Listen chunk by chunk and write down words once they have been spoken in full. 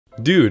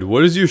Dude,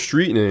 what is your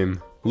street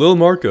name? Lil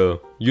Marco.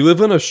 You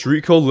live on a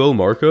street called Lil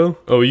Marco?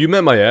 Oh, you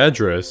meant my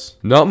address.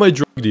 Not my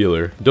drug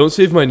dealer. Don't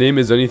save my name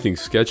as anything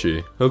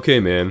sketchy. Okay,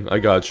 man, I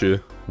got you.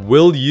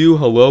 Will you?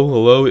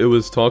 Hello, it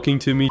was talking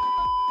to me.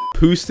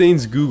 Poo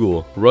stains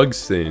Google. Rug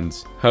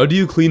stains. How do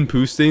you clean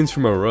poo stains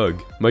from a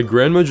rug? My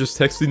grandma just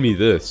texted me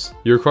this.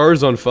 Your car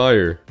is on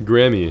fire.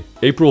 Grammy.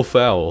 April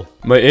Foul.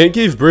 My aunt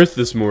gave birth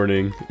this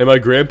morning, and my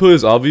grandpa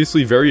is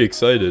obviously very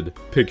excited.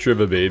 Picture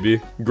of a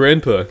baby.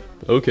 Grandpa.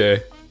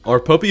 Okay. Our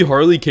puppy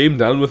Harley came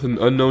down with an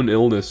unknown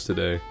illness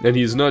today, and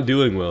he's not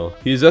doing well.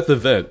 He is at the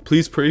vet.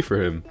 Please pray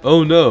for him.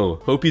 Oh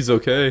no. Hope he's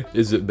okay.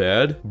 Is it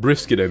bad?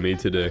 Brisket I made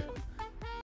today.